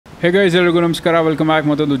Hey guys ಎಲ್ಲರಿಗೂ ನಮಸ್ಕಾರ, welcome back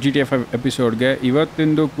ಮತ್ತೊಂದು GTA 5 ಎಪಿಸೋಡ್ಗೆ.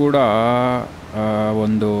 ಇವತ್ತಿಂದು ಕೂಡ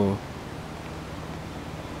ಒಂದು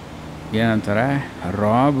ಏನಂತಾರೆ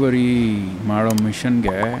ರಾಬರಿ ಮಾಡೋ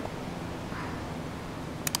ಮಿಷನ್ಗೆ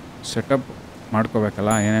ಸೆಟಪ್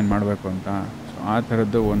ಮಾಡ್ಕೋಬೇಕಲ್ಲ, ಏನೇನು ಮಾಡಬೇಕು ಅಂತ. ಸೊ ಆ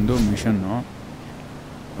ಥರದ್ದು ಒಂದು ಮಿಷನ್ನು.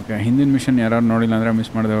 ಓಕೆ, ಹಿಂದಿನ ಮಿಷನ್ ಯಾರು ನೋಡಿಲ್ಲ ಅಂದರೆ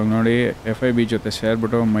ಮಿಸ್ ಮಾಡಿದೆ, ಹೋಗಿ ನೋಡಿ. FIB ಜೊತೆ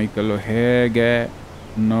ಸೇರಿಬಿಟ್ಟು ಮೈಕಲ್ಲು ಹೇಗೆ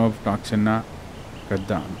ನೋವ್ ಟಾಕ್ಸನ್ನು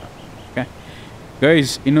ಕದ್ದ ಅಂತ. ಓಕೆ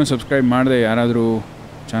ಗೈಸ್, ಇನ್ನೂ ಸಬ್ಸ್ಕ್ರೈಬ್ ಮಾಡದೆ ಯಾರಾದರೂ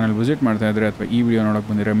ಚಾನಲ್ ವಿಸಿಟ್ ಮಾಡ್ತಾಯಿದ್ರೆ ಅಥವಾ ಈ ವಿಡಿಯೋ ನೋಡೋಕೆ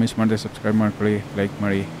ಬಂದಿದ್ರೆ ಮಿಸ್ ಮಾಡದೆ ಸಬ್ಸ್ಕ್ರೈಬ್ ಮಾಡ್ಕೊಳ್ಳಿ, ಲೈಕ್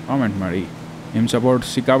ಮಾಡಿ, ಕಾಮೆಂಟ್ ಮಾಡಿ. ನಿಮ್ಮ ಸಪೋರ್ಟ್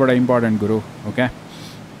ಸಿಕ್ಕಾಬಡ ಇಂಪಾರ್ಟೆಂಟ್ ಗುರು. ಓಕೆ,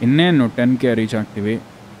 ಇನ್ನೇನು 10K ರೀಚ್ ಆಗ್ತೀವಿ.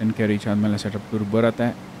 10K ರೀಚ್ ಆದಮೇಲೆ ಸೆಟಪ್ ಟೂರ್ ಬರುತ್ತೆ.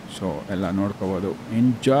 ಸೊ ಎಲ್ಲ ನೋಡ್ಕೋಬೋದು,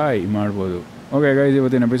 ಎಂಜಾಯ್ ಮಾಡ್ಬೋದು. ಓಕೆ ಗೈಸ್,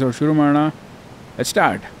 ಇವತ್ತಿನ ಎಪಿಸೋಡ್ ಶುರು ಮಾಡೋಣ.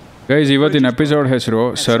 ಸ್ಟಾರ್ಟ್. ಗೈಸ್, ಇವತ್ತಿನ ಎಪಿಸೋಡ್ ಹೆಸರು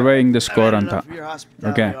ಸರ್ವೈವಿಂಗ್ ದ ಸ್ಕೋರ್ ಅಂತ.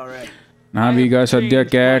 ಓಕೆ, ನಾವೀಗ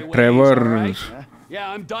ಸದ್ಯಕ್ಕೆ ಟ್ರೆವರ್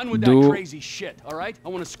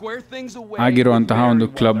ಆಗಿರುವಂತಹ ಒಂದು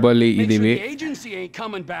ಕ್ಲಬ್ಬಲ್ಲಿ ಇದ್ದೀವಿ.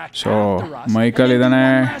 ಸೊ ಮೈಕಲ್ ಇದ್ದಾನೆ,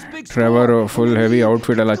 ಟ್ರೆವರ್ ಫುಲ್ ಹೆವಿ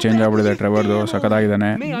ಔಟ್ಫಿಟ್ ಎಲ್ಲ ಚೇಂಜ್ ಆಗ್ಬಿಟ್ಟಿದೆ. ಟ್ರೆವರ್ದು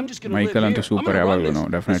ಸಖತ್ತಾಗಿದ್ದಾನೆ. ಮೈಕಲ್ ಅಂತೂ ಸೂಪರ್ ಯಾವಾಗಲೂ,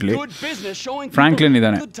 ಡೆಫಿನೆಟ್ಲಿ. ಫ್ರಾಂಕ್ಲಿನ್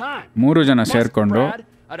ಇದ್ದಾನೆ. 3 ಜನ ಸೇರಿಕೊಂಡು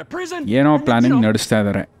ಏನೋ ಪ್ಲಾನಿಂಗ್ ನಡೆಸ್ತಾ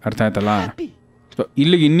ಇದ್ದಾರೆ, ಅರ್ಥ ಆಯ್ತಲ್ಲ. ಸೊ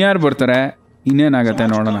ಇಲ್ಲಿಗೆ ಇನ್ಯಾರು ಬರ್ತಾರೆ, ಇನ್ನೇನಾಗತ್ತೆ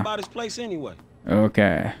ನೋಡೋಣ. ಓಕೆ,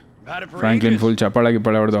 ಫ್ರಾಂಕ್ಲಿನ್ ಫುಲ್ ಚಪ್ಪಾಳೆ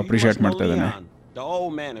ಗಿಪ್ಪಾಳೆ ಹೊಡೆದು ಅಪ್ರಿಷಿಯೇಟ್ ಮಾಡ್ತಾ ಇದ್ದಾನೆ.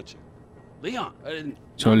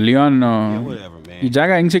 ಸೊ ಲಿಯಾನ್, ಈ ಜಾಗ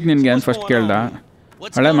ಹೆಂಗೆ ಸಿಕ್ ನಿನಗೆ ಅಂತ ಫಸ್ಟ್ ಕೇಳ್ದ.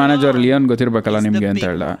 ಹಳೆ ಮ್ಯಾನೇಜರ್ ಲಿಯಾನ್ ಗೊತ್ತಿರ್ಬೇಕಲ್ಲ ನಿಮಗೆ ಅಂತ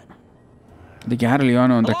ಹೇಳ್ದ. ಅದಕ್ಕೆ ಯಾರು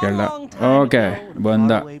ಲಿಯಾನು ಅಂತ ಕೇಳ್ದ. ಓಕೆ,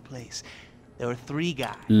 ಬಂದ.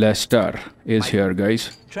 Lesser is here guys.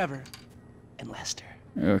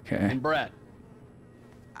 Okay,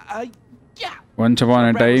 once upon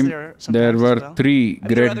A time there were 3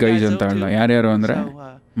 great guys ಅಂತ ಹೇಳ್ದ. ಯಾರ್ಯಾರು ಅಂದರೆ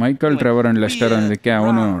ಮೈಕಲ್, ಟ್ರೆವರ್ ಆ್ಯಂಡ್ ಲೆಸ್ಟರ್ ಅನ್ನೋದಕ್ಕೆ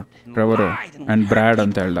ಅವನು ಟ್ರೆವರು ಆ್ಯಂಡ್ ಬ್ರ್ಯಾಡ್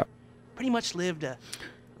ಅಂತ ಹೇಳ್ದ.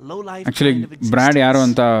 ಆ್ಯಕ್ಚುಲಿ ಬ್ರ್ಯಾಡ್ ಯಾರು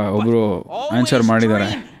ಅಂತ ಒಬ್ಬರು ಆನ್ಸರ್ ಮಾಡಿದ್ದಾರೆ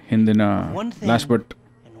ಹಿಂದಿನ last but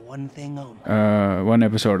 1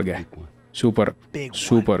 ಎಪಿಸೋಡ್ಗೆ.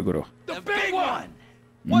 Super Guru.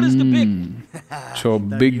 So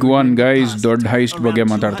big one guys, ದೊಡ್ಡ ಹೈಸ್ಟ್ ಬಗ್ಗೆ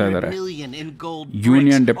ಮಾತಾಡ್ತಾ ಇದ್ದಾರೆ.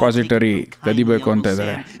 ಯೂನಿಯನ್ ಡೆಪಾಸಿಟರಿ ಕದಿಬೇಕು ಅಂತ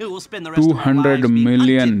ಇದ್ದಾರೆ. $200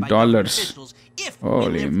 million.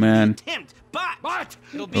 Holy man.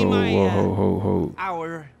 Our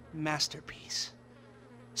masterpiece.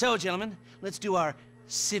 So gentlemen, let's do our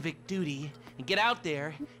civic duty and get out there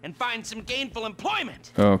and find some gainful employment.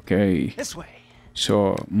 Okay. This way. So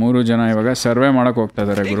 3 ಜನ ಇವಾಗ survey ಮಾಡಕ್ಕೆ ಹೋಗ್ತಾ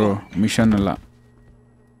ಇದ್ದಾರೆ ಗುರು. ಮಿಷನ್ ಅಲ್ಲ.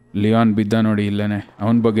 ಲಿಯಾನ್ ಬಿದ್ದ ನೋಡಿ ಇಲ್ಲೇನೆ,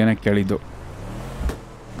 ಅವನ ಬಗ್ಗೆನೇ ಕೇಳಿದ್ದು.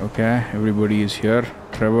 Okay, everybody is here.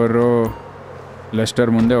 ಟ್ರೆವರು,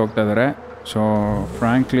 lesser ಮುಂದೆ ಹೋಗ್ತಾ ಇದ್ದಾರೆ. So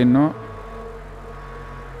ಫ್ರಾಂಕ್ಲಿನ್ನು,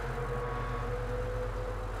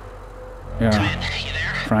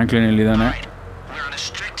 Franklin ಇಲ್ಲಿದ್ದಾನೆ.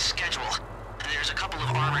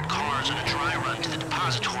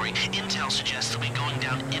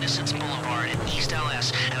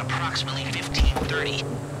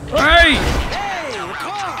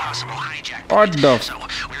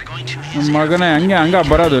 ಮಗನೇ ಹಂಗ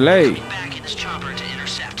ಬರೋದು ಲೈ.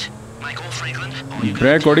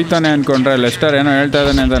 ಬ್ರೇಕ್ ಹೊಡಿತಾನೆ ಅನ್ಕೊಂಡ್ರೆ ಲೆಸ್ಟರ್ ಏನೋ ಹೇಳ್ತಾ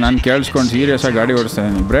ಇದ್ದಾನೆ ಅಂತ ನಾನು ಕೇಳಿಸ್ಕೊಂಡು ಸೀರಿಯಸ್ ಆಗಿ ಗಾಡಿ ಓಡಿಸ್ತಾ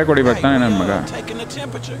ಇದ್ದೀನಿ. ಬ್ರೇಕ್ ಹೊಡಿಬೇಕು ತಾನೆ ನನ್ನ ಮಗ.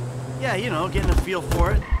 Yeah, you know, getting a feel for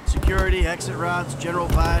it. Security, exit routes, general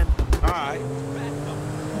vibe. All right.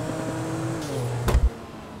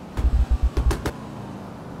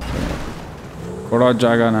 ಕೊಡೋ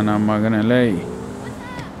ಜಾಗ ನನ್ನ ಮಗನಲ್ಲೇ.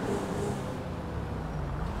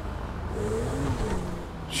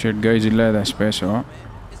 ಶಿಟ್ ಗೈಸ್, ಇಲ್ಲ ಇದೆ ಸ್ಪೇಸು.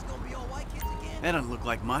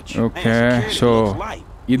 ಓಕೆ, ಸೊ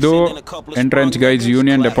ಇದು ಎಂಟ್ರೆನ್ಸ್ ಗೈಸ್.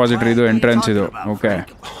 ಯೂನಿಯನ್ ಡೆಪಾಸಿಟರಿ ಇದು ಎಂಟ್ರೆನ್ಸ್ ಇದು. ಓಕೆ,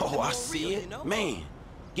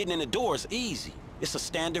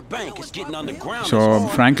 ಸೊ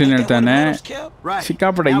ಫ್ರಾಂಕ್ಲಿನ್ ಹೇಳ್ತಾನೆ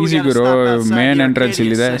ಸಿಕ್ಕಾಪಟ್ಟೆ ಈಸಿ ಗುರು, ಮೇನ್ ಎಂಟ್ರೆನ್ಸ್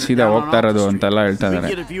ಇಲ್ಲಿದೆ, ಸೀದಾ ಹೋಗ್ತಾ ಇರೋದು ಅಂತೆಲ್ಲ ಹೇಳ್ತಾ ಇದ್ದಾರೆ.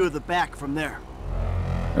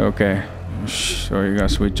 ಓಕೆ, ಸೊ ಈಗ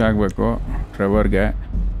ಸ್ವಿಚ್ ಆಗಬೇಕು ಟ್ರೆವರ್ಗೆ.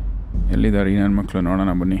 ಎಲ್ಲಿದ್ದಾರೆ ಈ ನನ್ನ ಮಕ್ಕಳು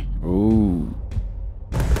ನೋಡೋಣ ಬನ್ನಿ. ಓ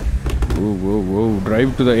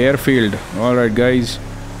drive to the airfield. All right guys,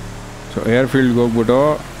 so ಏರ್ಫೀಲ್ಡ್ಗೆ ಹೋಗ್ಬಿಟ್ಟು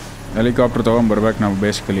ಹೆಲಿಕಾಪ್ಟರ್ ತೊಗೊಂಬರ್ಬೇಕು ನಾವು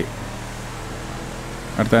ಬೇಸಿಕಲಿ,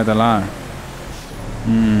 ಅರ್ಥ ಆಯ್ತಲ್ಲ.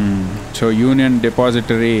 So union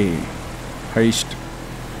depository heist,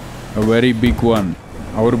 a very big one.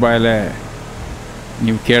 ಅವ್ರ ಬಾಯಲ್ಲೇ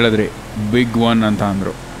ನೀವು ಕೇಳಿದ್ರಿ ಬಿಗ್ ಒನ್ ಅಂತ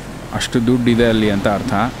ಅಂದರು. ಅಷ್ಟು ದುಡ್ಡಿದೆ ಅಲ್ಲಿ ಅಂತ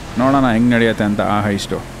ಅರ್ಥ. ನೋಡೋಣ ಹೆಂಗೆ ನಡೆಯುತ್ತೆ ಅಂತ ಆ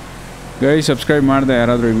ಹೈಸ್ಟು. ಗೈಸ್, ಸಬ್ಸ್ಕ್ರೈಬ್ ಮಾಡಿದೆ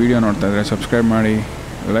ಯಾರಾದರೂ ಈ ವಿಡಿಯೋ ನೋಡ್ತಾ ಇದ್ರೆ ಸಬ್ಸ್ಕ್ರೈಬ್ ಮಾಡಿ,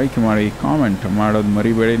 ಲೈಕ್ ಮಾಡಿ, ಕಾಮೆಂಟ್ ಮಾಡೋದು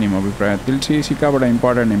ಮರಿಬೇಡಿ. ನಿಮ್ಮ ಅಭಿಪ್ರಾಯ ತಿಳಿಸಿ, ಸಿಕ್ಕಾಪಟ್ಟೆ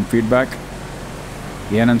ಇಂಪಾರ್ಟೆಂಟ್ ನಿಮ್ಮ ಫೀಡ್ಬ್ಯಾಕ್.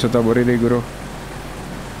 ಏನನ್ಸುತ್ತೋ ಬರೀರಿ ಗುರು.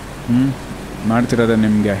 ಮಾಡ್ತಿರೋದೆ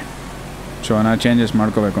ನಿಮಗೆ. ಸೊ ನಾ ಚೇಂಜಸ್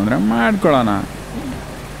ಮಾಡ್ಕೋಬೇಕು ಅಂದರೆ ಮಾಡ್ಕೊಳ್ಳೋಣ.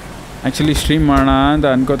 ಆ್ಯಕ್ಚುಲಿ ಸ್ಟ್ರೀಮ್ ಮಾಡೋಣ ಅಂತ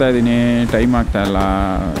ಅನ್ಕೋತಾ ಇದ್ದೀನಿ, ಟೈಮ್ ಆಗ್ತಾಯಿಲ್ಲ.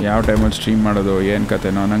 ಯಾವ ಟೈಮಲ್ಲಿ ಸ್ಟ್ರೀಮ್ ಮಾಡೋದು ಏನು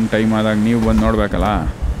ಕತೆನೋ, ನಂಗೆ ಟೈಮ್ ಆದಾಗ ನೀವು ಬಂದು ನೋಡಬೇಕಲ್ಲ.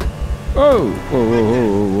 ಓ ಓ ಓ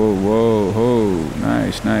ಓ ಓ ಓ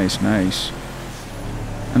ನೈಸ್ ನೈಸ್ ನೈಸ್.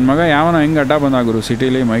 ನನ್ನ ಮಗ ಯಾವನೋ ಹೆಂಗೆ ಅಡ್ಡ ಬಂದಾಗುರು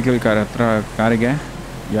ಸಿಟೀಲಿ ಮೈಕಲ್ ಕಾರ್ ಹತ್ರ ಕಾರಿಗೆ.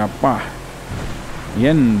 ಯಪ್ಪ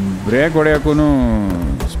ಏನು ಬ್ರೇಕ್ ಹೊಡೆಯೋಕ್ಕೂ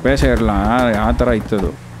ಸ್ಪೇಸೇ ಇರಲ್ಲ, ಆ ಥರ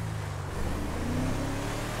ಇತ್ತದು.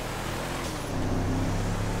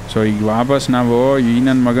 ಸೊ ಈಗ ವಾಪಸ್ ನಾವು ಈ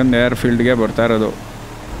ನನ್ನ ಮಗನ ಏರ್ಫೀಲ್ಡ್ಗೆ ಬರ್ತಾ ಇರೋದು.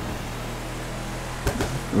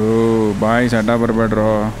 ಓ ಬಾಯ್ಸ್ ಅಡ್ಡ ಬರಬೇಡ್ರೋ.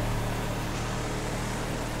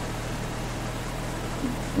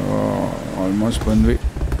 ಆಲ್ಮೋಸ್ಟ್ ಬಂದ್ವಿ.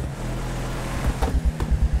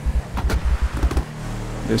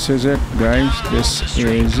 This is it guys, this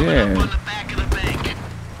is it.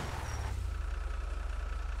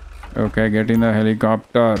 Okay, get in the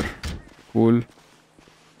helicopter. Cool.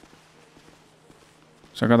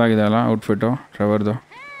 ಸಖತ್ತಾಗಿದೆ ಅಲ್ಲ outfit ಟ್ರೆವರ್ದು.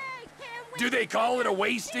 Do they call it a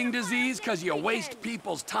wasting disease because you waste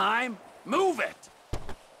people's time? Move it.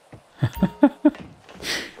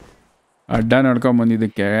 ಅಡ್ಡ ನಡ್ಕೊಂಡ್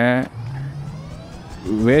ಬಂದಿದ್ದಕ್ಕೆ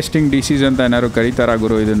ವೇಸ್ಟಿಂಗ್ ಡಿಸೀಸ್ ಅಂತ ಏನಾದ್ರು ಕರೀತಾರ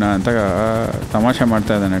ಗುರು ಇದನ್ನ ಅಂತ ತಮಾಷೆ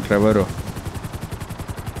ಮಾಡ್ತಾ ಇದ್ದಾನೆ ಟ್ರೆವರು.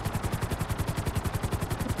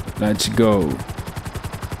 Let's go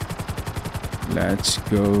let's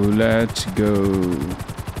go let's go.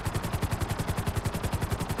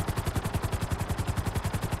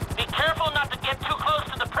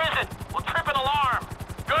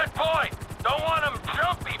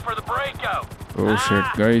 O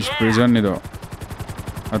shit guys, prison ಇದು,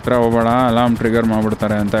 ಹತ್ರ ಹೋಗ್ಬೇಡ ಅಲಾರ್ಮ್ ಟ್ರಿಗರ್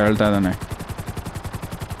ಮಾಡಿಬಿಡ್ತಾರೆ ಅಂತ ಹೇಳ್ತಾ ಇದ್ದಾನೆ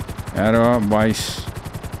ಯಾರೋ ಬಾಯ್ಸ್,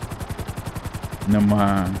 ನಮ್ಮ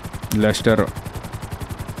ಲೆಸ್ಟರು.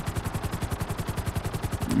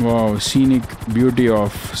 Wow, scenic beauty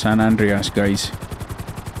of San Andreas guys.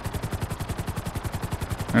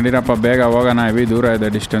 ನಡೀರಪ್ಪ ಬೇಗ ಹೋಗೋಣ, ಹೆವಿ ದೂರ ಇದೆ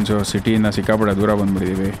ಡಿಸ್ಟೆನ್ಸು, ಸಿಟಿಯಿಂದ ಸಿಕ್ಕಾಪಟ್ಟೆ ದೂರ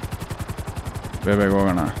ಬಂದುಬಿಟ್ಟಿದ್ದೀವಿ, ಬೇಗ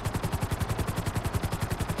ಹೋಗೋಣ.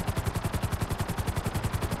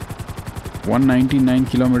 199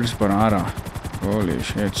 km/h. ಹೋಲಿ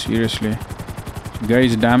ಶಿಟ್, ಸೀರಿಯಸ್ಲಿ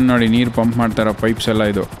ಗೈಸ್. ಡ್ಯಾಮ್ ನೋಡಿ, ನೀರು ಪಂಪ್ ಮಾಡ್ತಾರೋ ಪೈಪ್ಸ್ ಎಲ್ಲ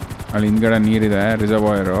ಇದು. ಅಲ್ಲಿ ಹಿಂದ್ಗಡೆ ನೀರಿದೆ,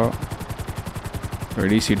 ರಿಸರ್ವಾಯರು,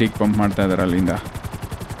 ಇಡೀ ಸಿಟಿಗೆ ಪಂಪ್ ಮಾಡ್ತಾ ಇದ್ದಾರೆ ಅಲ್ಲಿಂದ.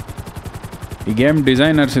 ಈ ಗೇಮ್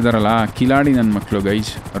ಡಿಸೈನರ್ಸ್ ಇದ್ದಾರಲ್ಲ, ಕಿಲಾಡಿ ನನ್ನ ಮಕ್ಕಳು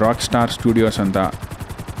ಗೈಸ್, ರಾಕ್ ಸ್ಟಾರ್ ಸ್ಟುಡಿಯೋಸ್ ಅಂತ.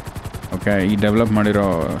 ಓಕೆ, ಈ ಡೆವಲಪ್ ಮಾಡಿರೋ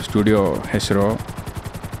ಸ್ಟುಡಿಯೋ ಹೆಸರು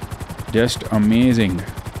ಜಸ್ಟ್ ಅಮೇಝಿಂಗ್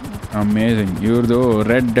ಅಮೇಝಿಂಗ್. ಇವ್ರದ್ದು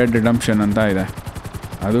ರೆಡ್ ಡೆಡ್ ರಿಡಂಪ್ಷನ್ ಅಂತ ಇದೆ,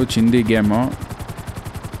 ಅದು ಚಿಂದಿ ಗೇಮು.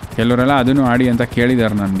 ಕೆಲವರೆಲ್ಲ ಅದನ್ನು ಆಡಿ ಅಂತ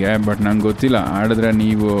ಕೇಳಿದ್ದಾರೆ ನನಗೆ, ಬಟ್ ನಂಗೆ ಗೊತ್ತಿಲ್ಲ ಆಡಿದ್ರೆ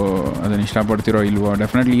ನೀವು ಅದನ್ನು ಇಷ್ಟಪಡ್ತಿರೋ ಇಲ್ವೋ.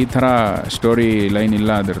 ಡೆಫಿನೆಟ್ಲಿ ಈ ಥರ ಸ್ಟೋರಿ ಲೈನ್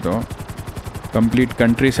ಇಲ್ಲ ಅದರದ್ದು. ಕಂಪ್ಲೀಟ್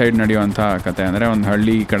ಕಂಟ್ರಿ ಸೈಡ್ ನಡೆಯೋವಂಥ ಕತೆ, ಅಂದರೆ ಒಂದು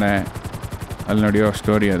ಹಳ್ಳಿ ಕಡೆ ಅಲ್ಲಿ ನಡೆಯೋ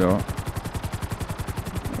ಸ್ಟೋರಿ ಅದು.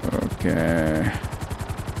 Okay,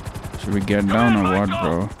 should we get down or what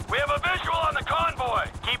bro?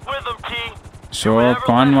 So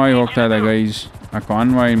convoy ಹೋಗ್ತಾ ಇದೆ ಗೈಸ್. ಆ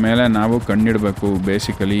ಕಾನ್ವಾಯ್ ಮೇಲೆ ನಾವು ಕಣ್ಣಿಡಬೇಕು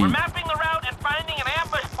ಬೇಸಿಕಲಿ.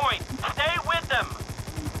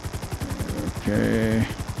 ಓಕೆ,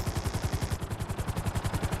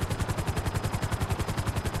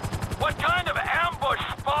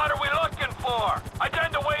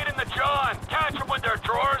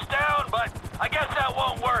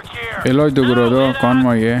 ಎಲ್ಲೋಯ್ತು ಗುರು ಅದು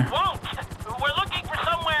ಕಾನ್ವಾಯ್?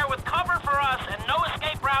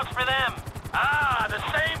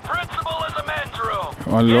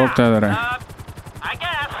 ಅಲ್ಲಿ ಹೋಗ್ತಾ ಇದ್ದಾರೆ.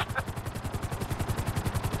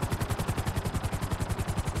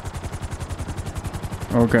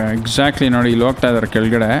 ಓಕೆ, ಎಕ್ಸಾಕ್ಟ್ಲಿ ನೋಡಿ, ಇಲ್ಲಿ ಹೋಗ್ತಾ ಇದ್ದಾರೆ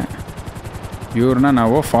ಕೆಳಗಡೆ. ಇವ್ರನ್ನ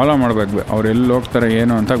ನಾವು ಫಾಲೋ ಮಾಡಬೇಕು, ಅವ್ರು ಎಲ್ಲಿ ಹೋಗ್ತಾರೆ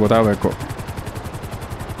ಏನು ಅಂತ ಗೊತ್ತಾಗಬೇಕು.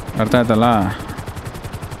 ಅರ್ಥ ಆಯ್ತಲ್ಲ?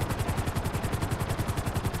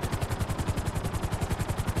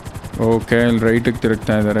 ಓಕೆ, ಇಲ್ಲಿ ರೈಟಿಗೆ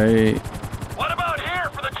ತಿರುಗ್ತಾ ಇದ್ದಾರೆ.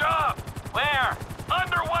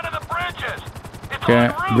 ಓಕೆ,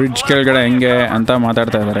 ಬ್ರಿಡ್ಜ್ ಕೆಳಗಡೆ ಹೆಂಗೆ ಅಂತ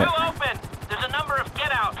ಮಾತಾಡ್ತಾ ಇದ್ದಾರೆ.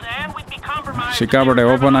 ಸಿಕ್ಕಾಪಟ್ಟೆ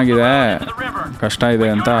ಓಪನ್ ಆಗಿದೆ, ಕಷ್ಟ ಇದೆ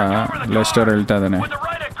ಅಂತ ಲೆಸ್ಟರ್ ಹೇಳ್ತಾ ಇದ್ದಾನೆ.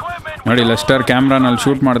 ನೋಡಿ, ಲೆಸ್ಟರ್ ಕ್ಯಾಮ್ರಾನಲ್ಲಿ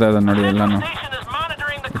ಶೂಟ್ ಮಾಡ್ತಾ ಇದ್ದಾನೆ ನೋಡಿ ಎಲ್ಲನೂ.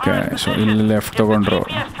 ಓಕೆ, ಸೊ ಇಲ್ಲಿ ಲೆಫ್ಟ್ ತೊಗೊಂಡ್ರು,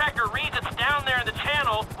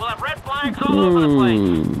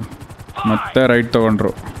 ಮತ್ತೆ ರೈಟ್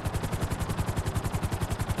ತೊಗೊಂಡ್ರು.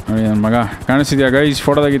 ನೋಡಿ ನನ್ನ ಮಗ ಕಾಣಿಸ್ತಿದ್ಯಾ ಗೈಸ್?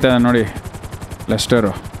 ಫೋಟೋ ತೆಗಿತಾ ಇದ್ದಾನೆ ನೋಡಿ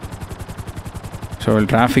ಲೆಸ್ಟರು. ಸೊ ಇಲ್ಲಿ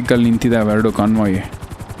ಟ್ರಾಫಿಕಲ್ಲಿ ನಿಂತಿದ್ದಾವೆ ಎರಡು ಕಾನ್ವಾಯ್.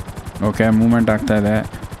 ಓಕೆ, ಮೂವ್ಮೆಂಟ್ ಆಗ್ತಾ ಇದೆ,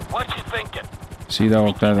 ಸೀದಾ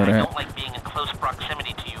ಹೋಗ್ತಾ ಇದ್ದಾರೆ.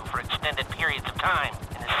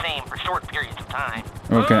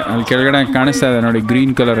 ಓಕೆ, ಅಲ್ಲಿ ಕೆಳಗಡೆ ಕಾಣಿಸ್ತಾ ಇದೆ ನೋಡಿ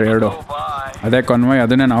ಗ್ರೀನ್ ಕಲರ್ ಎರಡು, ಅದೇ ಕಾನ್ವಾಯ್,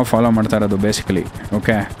 ಅದನ್ನೇ ನಾವು ಫಾಲೋ ಮಾಡ್ತಾ ಇರೋದು basically.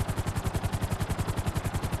 Okay,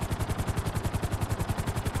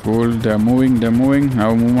 cool. The moving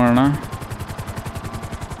ನಾವು ಮೂವ್ ಮಾಡೋಣ.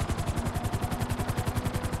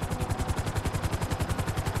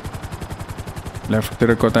 ಲೆಫ್ಟ್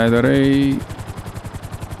ತಿರ್ಕೋತಾ ಇದ್ದಾರೆ.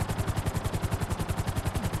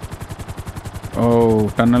 ಓ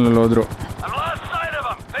ಟನ್ನಲಲ್ಲಿ ಹೋದ್ರು.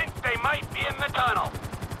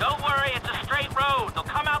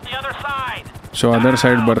 ಸೊ ಅದರ್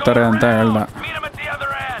ಸೈಡ್ ಬರ್ತಾರೆ ಅಂತ ಹೇಳ್ದ.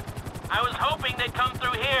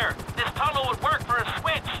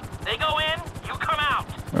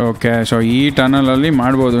 ಓಕೆ, ಸೊ ಈ ಟನಲಲ್ಲಿ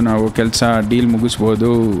ಮಾಡ್ಬೋದು ನಾವು ಕೆಲಸ, ಡೀಲ್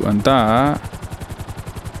ಮುಗಿಸ್ಬೋದು ಅಂತ.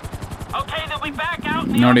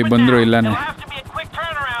 ನೋಡಿ ಬಂದರು ಇಲ್ಲನೇ.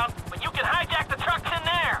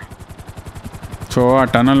 ಸೊ ಆ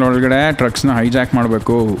ಟನಲ್ ಒಳಗಡೆ ಟ್ರಕ್ಸ್ನ ಹೈಜಾಕ್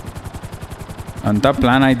ಮಾಡಬೇಕು ಅಂತ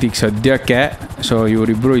ಪ್ಲ್ಯಾನ್ ಆಯ್ತು ಈಗ ಸದ್ಯಕ್ಕೆ. ಸೊ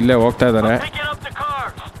ಇವರಿಬ್ಬರು ಇಲ್ಲೇ ಹೋಗ್ತಾ ಇದ್ದಾರೆ.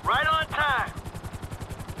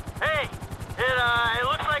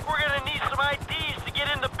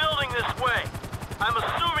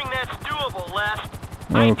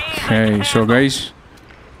 ಓಕೆ, ಸೊ ಗೈಸ್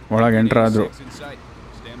ಒಳಗೆ ಎಂಟ್ರ್ ಆದರು.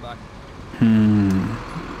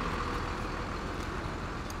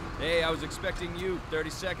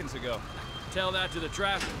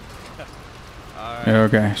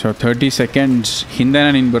 ಓಕೆ, ಸೊ 30 ಸೆಕೆಂಡ್ಸ್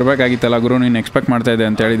ಹಿಂದೆನೇ ನೀನು ಬರಬೇಕಾಗಿತ್ತಲ್ಲ ಗುರು, ನೀನು ಎಕ್ಸ್ಪೆಕ್ಟ್ ಮಾಡ್ತಾ ಇದ್ದೆ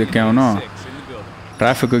ಅಂತ ಹೇಳಿದ್ದಕ್ಕೆ ಅವನು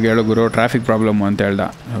ಟ್ರಾಫಿಕ್ಗೆ ಹೇಳು ಗುರು, ಟ್ರಾಫಿಕ್ ಪ್ರಾಬ್ಲಮ್ಮು ಅಂತ ಹೇಳ್ದ.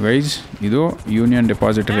 ಗೈಸ್ ಇದು union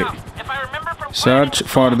depository. Search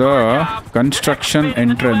for the construction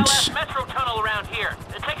entrance.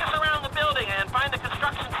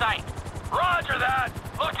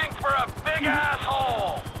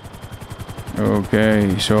 Okay,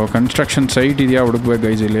 so construction site ಇದೆಯಾ ಹುಡುಕ್ಬೇಕು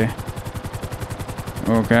ಗೈಸ್ ಇಲ್ಲಿ.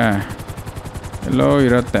 ಓಕೆ, ಎಲ್ಲೋ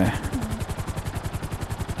ಇರುತ್ತೆ,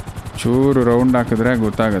 ಚೂರು ರೌಂಡ್ ಹಾಕಿದ್ರೆ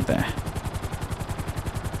ಗೊತ್ತಾಗುತ್ತೆ.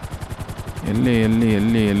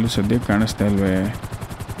 ಎಲ್ಲೂ ಸದ್ಯಕ್ಕೆ ಕಾಣಿಸ್ತಾ ಇಲ್ವೇ?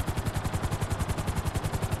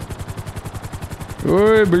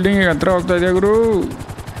 ಓಯ್ ಬಿಲ್ಡಿಂಗಿಗೆ ಹತ್ರ ಹೋಗ್ತಾ ಇದೆಯಾ ಗುರು?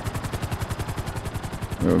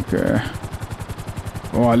 ಓಕೆ,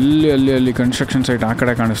 ಓ ಅಲ್ಲಿ ಕನ್ಸ್ಟ್ರಕ್ಷನ್ ಸೈಟ್ ಆ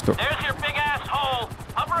ಕಡೆ ಕಾಣಿಸ್ತು.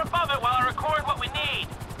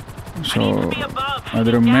 ಸೊ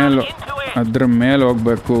ಅದ್ರ ಮೇಲೆ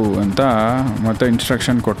ಹೋಗ್ಬೇಕು ಅಂತ ಮತ್ತೆ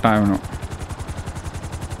ಇನ್ಸ್ಟ್ರಕ್ಷನ್ ಕೊಟ್ಟ ಅವನು.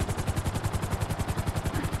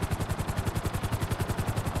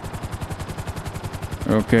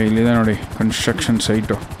 ಓಕೆ, ಇಲ್ಲಿದೆ ನೋಡಿ construction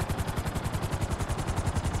site.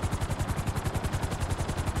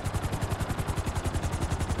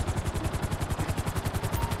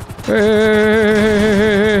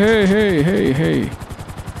 Hey,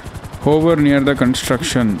 hover near the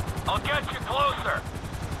construction.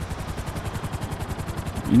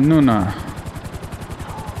 ಇನ್ನೂನಾ?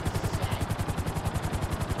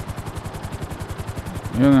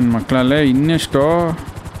 ಅಯ್ಯೋ ನನ್ನ ಮಕ್ಕಳಲ್ಲೇ ಇನ್ನೆಷ್ಟೋ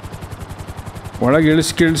ಒಳಗೆ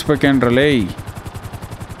ಇಳಿಸ್ಬೇಕೇನ್ರಲ್ಲೇ.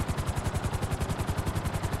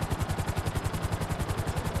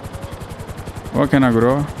 ಓಕೆನಾ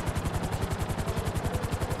ಗುರು?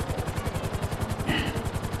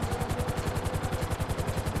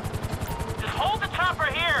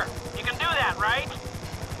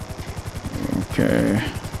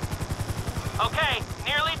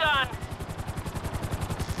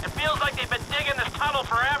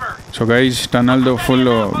 ಸೊ ಗೈಸ್ ಟನಲ್ದು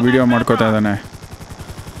ಫುಲ್ಲು ವಿಡಿಯೋ ಮಾಡ್ಕೋತಾ ಇದ್ದಾನೆ.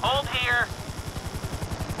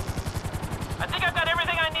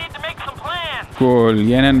 ಕೂಲ್,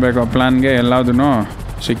 ಏನೇನು ಬೇಕೋ ಪ್ಲ್ಯಾನ್ಗೆ ಎಲ್ಲದೂ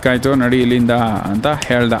ಸಿಕ್ಕಾಯ್ತು, ನಡಿ ಇಲ್ಲಿಂದ ಅಂತ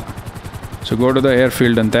ಹೇಳ್ದ. So go to the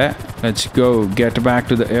airfield ಅಂತೆ. Let's go get back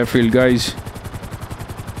to the airfield guys.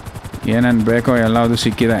 ಏನೇನು ಬೇಕೋ ಎಲ್ಲದು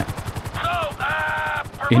ಸಿಕ್ಕಿದೆ.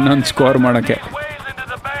 ಇನ್ನೊಂದು ಸ್ಕೋರ್ ಮಾಡೋಕ್ಕೆ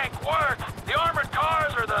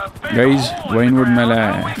ಗೈಸ್ ವೈನ್ವುಡ್ ಮೇಲೆ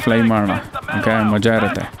ಫ್ಲೈ ಮಾಡೋಣ. ಓಕೆ, ಮಜಾ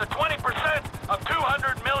ಇರುತ್ತೆ.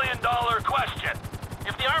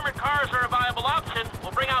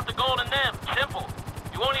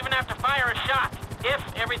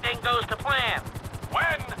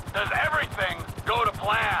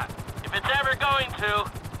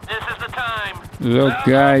 Look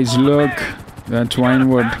guys, look, that's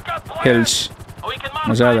Winewood Hills.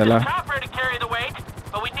 ಮಜಾ ಅದಲ್ಲ?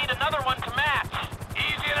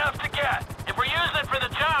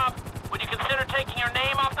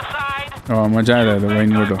 ಓ ಮಜಾ ಇದೆ ಅದು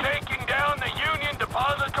ವೈನ್ವುಡ್.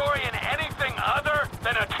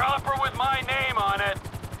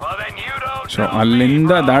 ಸೊ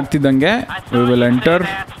ಅಲ್ಲಿಂದ ದಾಟ್ತಿದ್ದಂಗೆ we will enter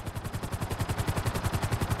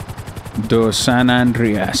the San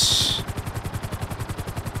Andreas.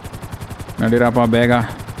 ನಡೀರಪ್ಪ ಬೇಗ.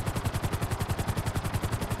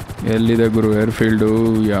 ಎಲ್ಲಿದೆ ಗುರು ಏರ್ಫೀಲ್ಡು?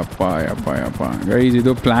 ಯಪ್ಪ ಗೈಸ್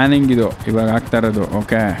ಇದು ಪ್ಲ್ಯಾನಿಂಗ್, ಇದು ಇವಾಗ ಆಗ್ತಾ ಇರೋದು.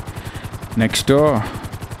 ಓಕೆ, ನೆಕ್ಸ್ಟು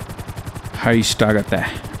ಹೈಸ್ಟ್ ಆಗುತ್ತೆ,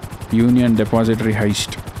 ಯೂನಿಯನ್ ಡೆಪಾಸಿಟರಿ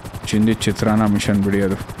ಹೈಸ್ಟ್. ಚಿಂದಿ ಚಿತ್ರಾನ್ನ ಮಿಷನ್ ಬಿಡಿ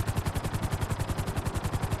ಅದು.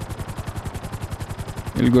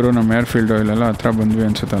 ಇಲ್ಲಿ ಗುರು ನಮ್ಮ ಏರ್ಫೀಲ್ಡು ಇಲ್ಲೆಲ್ಲ ಹತ್ರ ಬಂದ್ವಿ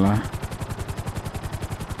ಅನ್ಸುತ್ತಲ್ಲ.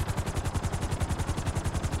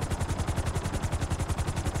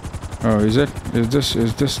 Oh, is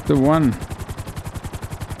this the one?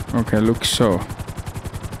 Okay, looks so.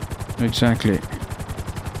 Exactly.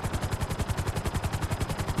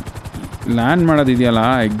 Land ಮಾಡೋದಿದೆಯಲ್ಲ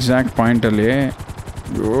exact ಪಾಯಿಂಟಲ್ಲಿ.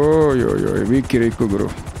 Yo heavy ಕಿರಿಕು ಗುರು.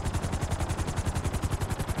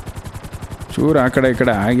 ಚೂರು ಆ ಕಡೆ ಈ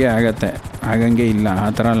ಕಡೆ ಹಾಗೇ ಆಗತ್ತೆ, ಆಗಂಗೆ ಇಲ್ಲ, ಆ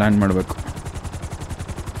ಥರ ಲ್ಯಾಂಡ್ ಮಾಡಬೇಕು.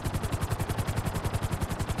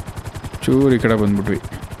 ಚೂರು ಈ ಕಡೆ ಬಂದ್ಬಿಟ್ವಿ.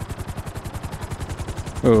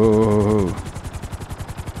 ಓಹ್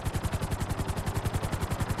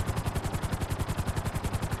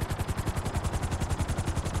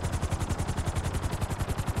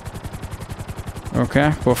okay,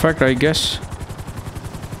 perfect, I guess.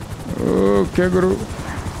 Okay, Guru.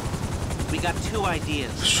 We got 2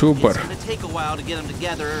 ideas. Super. It's gonna take a while to get them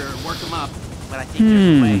together or work them up, but I think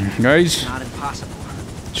there's a way. Guys. It's not impossible.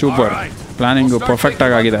 Super. Right. Planning perfect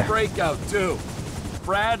agide. Breakout too.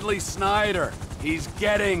 Bradley Snyder. He's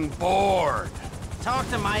getting bored. Talk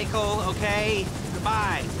to Michael, okay?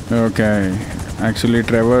 Goodbye. Okay. Actually,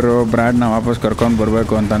 Trevor Brad na ವಾಪಸ್ ಕರ್ಕೊಂಡು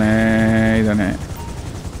ಬರಬೇಕು ಅಂತಾನೆ ಇದ್ದಾನೆ.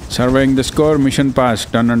 Surveying the score, mission passed,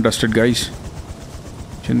 done and dusted, guys.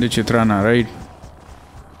 Chindi Chitrana, right?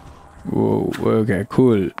 Whoa, okay,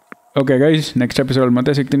 cool. Okay, guys, next episode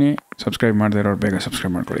ಮತ್ತೆ ಸಿಗ್ತೀನಿ. Subscribe ಮಾಡದೇ ಇರೋರು ಬೇಗ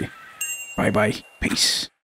subscribe ಮಾಡ್ಕೊಳ್ಳಿ. Bye bye, peace.